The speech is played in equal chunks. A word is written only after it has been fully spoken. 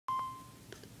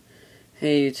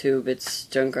Hey YouTube, it's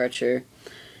Junk Archer,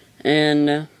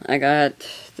 and I got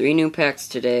 3 new packs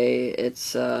today.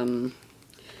 It's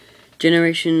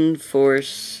Generation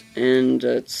Force, and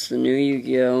it's the new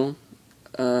Yu-Gi-Oh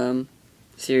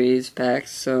series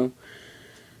packs. So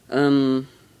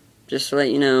just to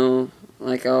let you know,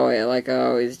 like I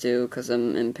always do, because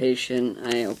I'm impatient,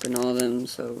 I open all of them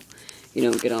so you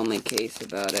don't get on my case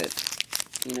about it.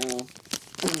 You know.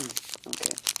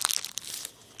 Okay.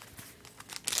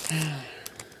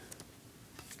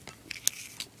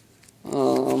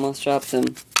 Oh, almost dropped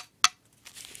them.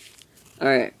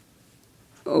 Alright.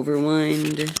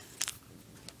 Overwind.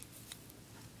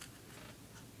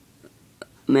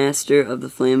 Master of the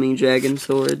Flaming Dragon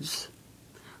Swords.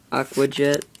 Aqua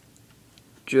Jet.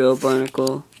 Drill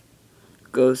Barnacle.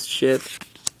 Ghost Ship.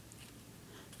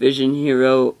 Vision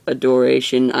Hero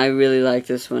Adoration. I really like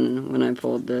this one when I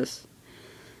pulled this.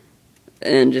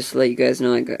 And just to let you guys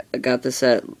know, I got this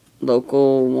at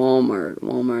local Walmart.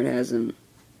 Walmart has them.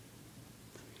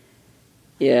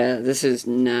 Yeah, this is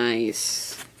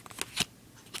nice.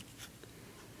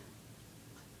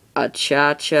 A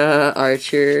Cha-Cha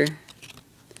Archer,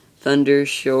 Thunder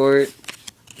Short,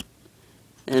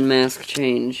 and Mask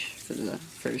Change for the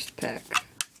first pack.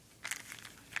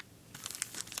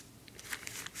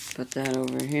 Put that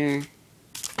over here.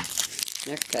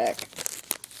 Next pack.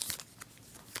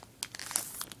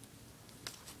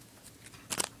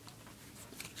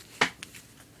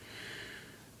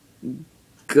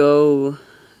 Go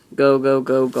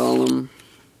Golem.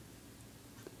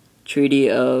 Treaty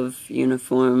of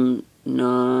Uniform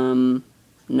Nomenclator,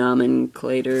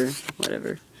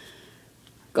 whatever.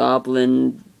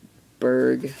 Goblin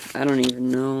Berg, I don't even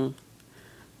know.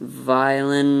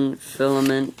 Violin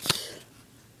Filament.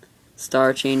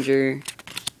 Star Changer.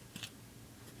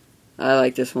 I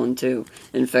like this one too.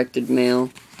 Infected Male.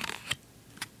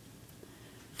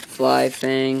 Fly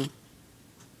Fang.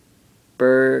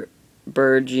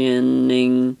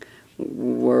 Burgeoning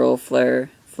Whirl Flare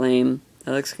Flame.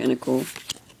 That looks kind of cool.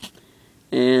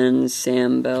 And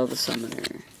Sam Bell the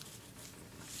Summoner.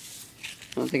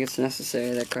 I don't think it's necessary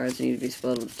that cards need to be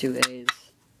spelled with 2 A's.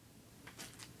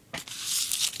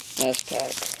 Last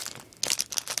pack.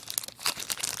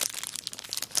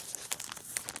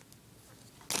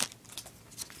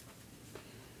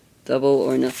 Double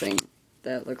or Nothing.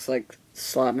 That looks like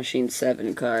Slot Machine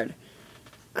 7 card.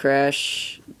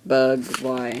 Crash Bug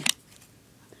Y.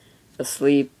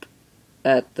 Asleep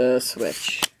at the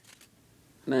Switch.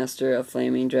 Master of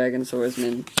Flaming Dragon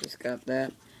Swordsman. Just got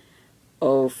that.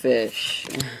 Oh Fish.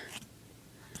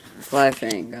 Fly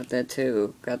Fang. Got that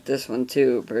too. Got this one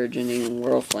too. Burgeoning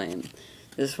Whirlflame.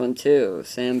 This one too.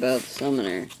 Sam Bell the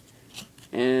Summoner.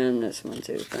 And this one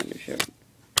too. Thunder Short.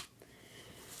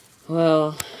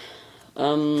 Well,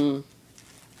 let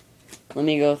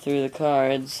me go through the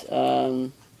cards.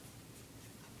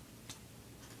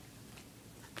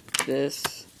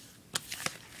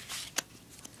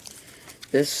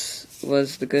 This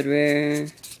was the good rare.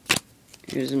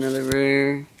 Here's another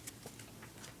rare.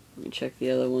 Let me check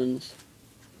the other ones.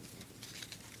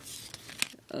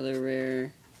 Other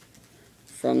rare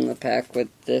from the pack with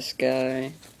this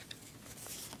guy.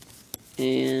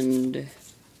 And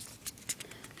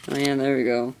oh yeah, there we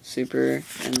go. Super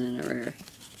and then a rare.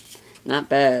 Not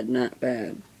bad, not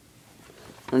bad.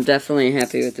 I'm definitely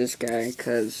happy with this guy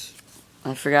because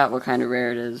I forgot what kind of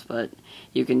rare it is, but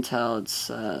you can tell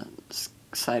it's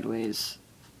sideways.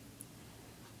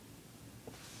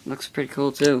 Looks pretty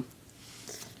cool too.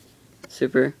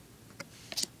 Super.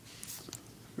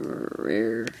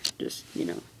 Rare. Just, you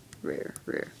know, rare.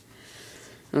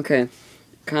 Okay.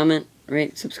 Comment,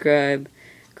 rate, subscribe.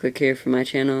 Click here for my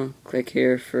channel. Click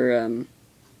here for,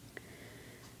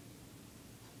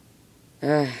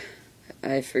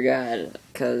 I forgot,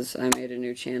 because I made a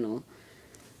new channel.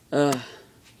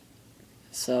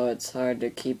 So it's hard to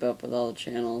keep up with all the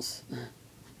channels.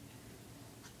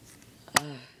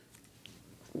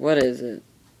 What is it?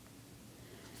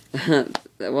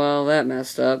 Well, that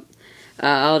messed up.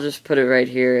 I'll just put it right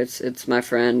here. It's my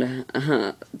friend,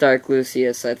 Dark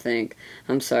Lucius, I think.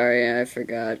 I'm sorry, I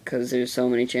forgot, because there's so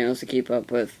many channels to keep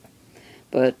up with.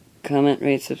 But comment,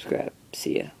 rate, subscribe.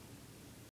 See ya.